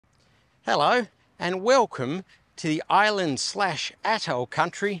Hello and welcome to the island/atoll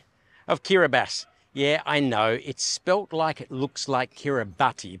country of Kiribass. Yeah, I know, it's spelt like it looks like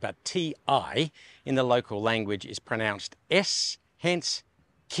Kiribati, but T-I in the local language is pronounced S, hence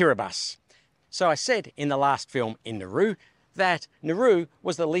Kiribass. So I said in the last film in Nauru that Nauru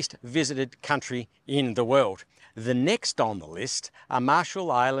was the least visited country in the world. The next on the list are Marshall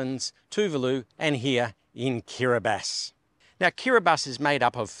Islands, Tuvalu, and here in Kiribass. Now, Kiribass is made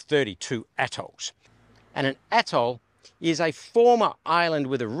up of 32 atolls, and an atoll is a former island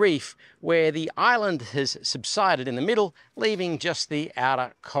with a reef where the island has subsided in the middle, leaving just the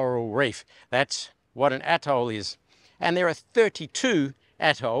outer coral reef. That's what an atoll is. And there are 32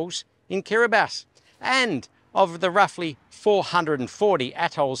 atolls in Kiribass. And of the roughly 440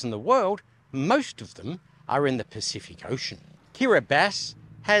 atolls in the world, most of them are in the Pacific Ocean. Kiribass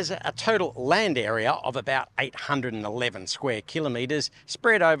has a total land area of about 811 square kilometres,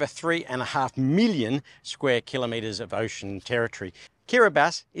 spread over 3.5 million square kilometres of ocean territory.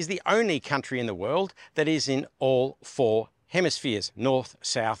 Kiribass is the only country in the world that is in all four hemispheres, north,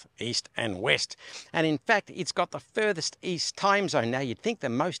 south, east and west. And in fact, it's got the furthest east time zone. Now, you'd think the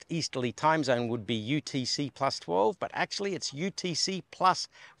most easterly time zone would be UTC plus 12, but actually it's UTC plus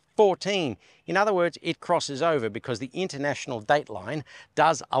 14. In other words, it crosses over because the international dateline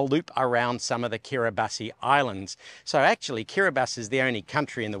does a loop around some of the Kiribati islands. So actually, Kiribass is the only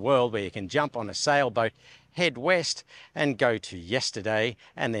country in the world where you can jump on a sailboat, head west and go to yesterday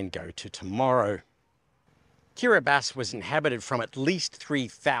and then go to tomorrow. Kiribass was inhabited from at least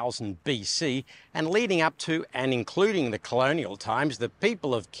 3000 BC, and leading up to and including the colonial times, the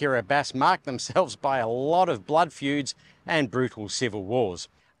people of Kiribass marked themselves by a lot of blood feuds and brutal civil wars.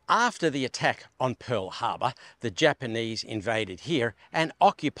 After the attack on Pearl Harbor, the Japanese invaded here and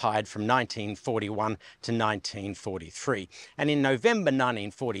occupied from 1941 to 1943. And in November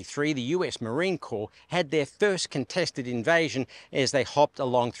 1943, the US Marine Corps had their first contested invasion as they hopped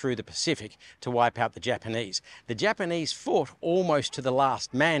along through the Pacific to wipe out the Japanese. The Japanese fought almost to the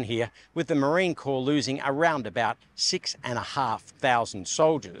last man here, with the Marine Corps losing around about 6,500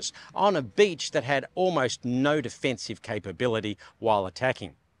 soldiers on a beach that had almost no defensive capability while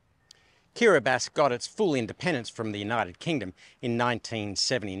attacking. Kiribass got its full independence from the United Kingdom in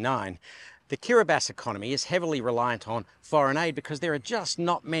 1979. The Kiribass economy is heavily reliant on foreign aid because there are just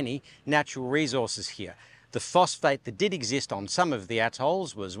not many natural resources here. The phosphate that did exist on some of the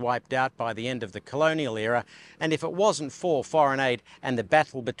atolls was wiped out by the end of the colonial era, and if it wasn't for foreign aid and the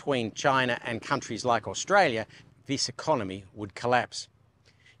battle between China and countries like Australia, this economy would collapse.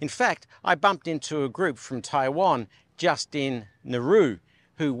 In fact, I bumped into a group from Taiwan just in Nauru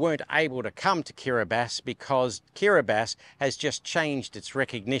who weren't able to come to Kiribass because Kiribass has just changed its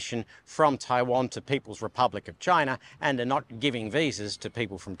recognition from Taiwan to People's Republic of China and are not giving visas to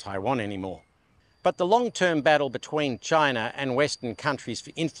people from Taiwan anymore. But the long-term battle between China and Western countries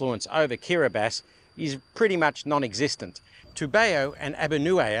for influence over Kiribass is pretty much non-existent. Tubayo and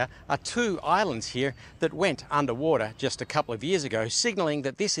Abanuea are two islands here that went underwater just a couple of years ago, signalling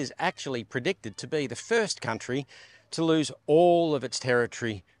that this is actually predicted to be the first country to lose all of its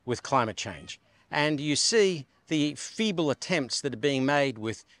territory with climate change. And you see the feeble attempts that are being made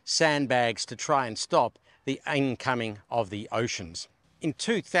with sandbags to try and stop the incoming of the oceans. In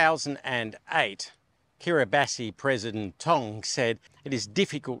 2008, Kiribati President Tong said, "It is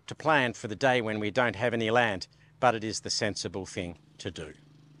difficult to plan for the day when we don't have any land, but it is the sensible thing to do."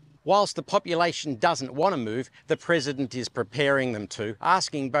 Whilst the population doesn't want to move, the President is preparing them to,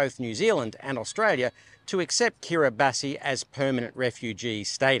 asking both New Zealand and Australia to accept Kiribati as permanent refugee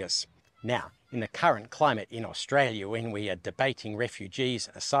status. Now, in the current climate in Australia, when we are debating refugees,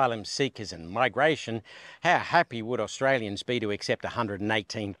 asylum seekers and migration, how happy would Australians be to accept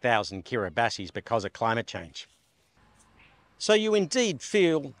 118,000 Kiribatis because of climate change? So you indeed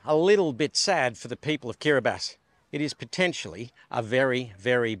feel a little bit sad for the people of Kiribass. It is potentially a very,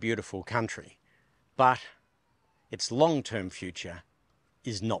 very beautiful country, but its long-term future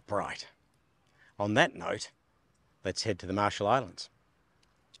is not bright. On that note, let's head to the Marshall Islands.